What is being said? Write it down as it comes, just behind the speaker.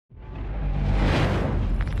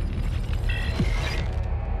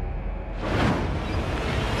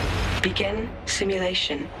Begin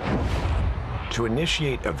simulation. To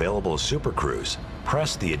initiate available Super Cruise,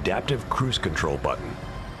 press the Adaptive Cruise Control button.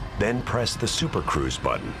 Then press the Super Cruise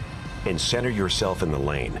button and center yourself in the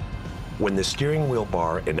lane. When the steering wheel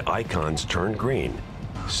bar and icons turn green,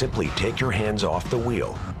 simply take your hands off the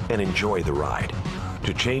wheel and enjoy the ride.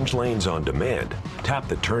 To change lanes on demand, tap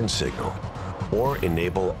the turn signal or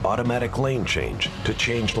enable automatic lane change to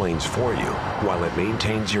change lanes for you while it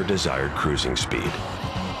maintains your desired cruising speed.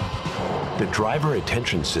 The driver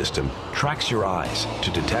attention system tracks your eyes to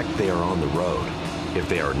detect they are on the road. If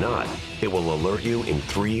they are not, it will alert you in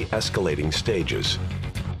 3 escalating stages.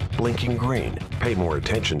 Blinking green, pay more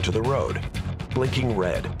attention to the road. Blinking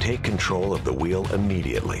red, take control of the wheel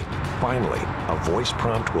immediately. Finally, a voice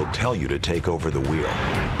prompt will tell you to take over the wheel.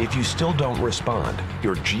 If you still don't respond,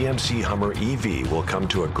 your GMC HUMMER EV will come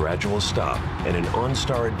to a gradual stop and an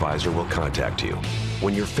OnStar advisor will contact you.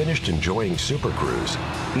 When you're finished enjoying Super Cruise,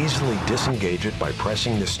 easily disengage it by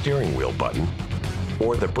pressing the steering wheel button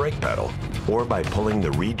or the brake pedal, or by pulling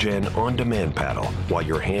the Regen on-demand paddle while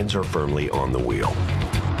your hands are firmly on the wheel.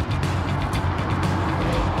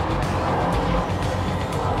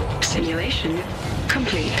 Simulation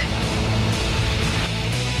complete.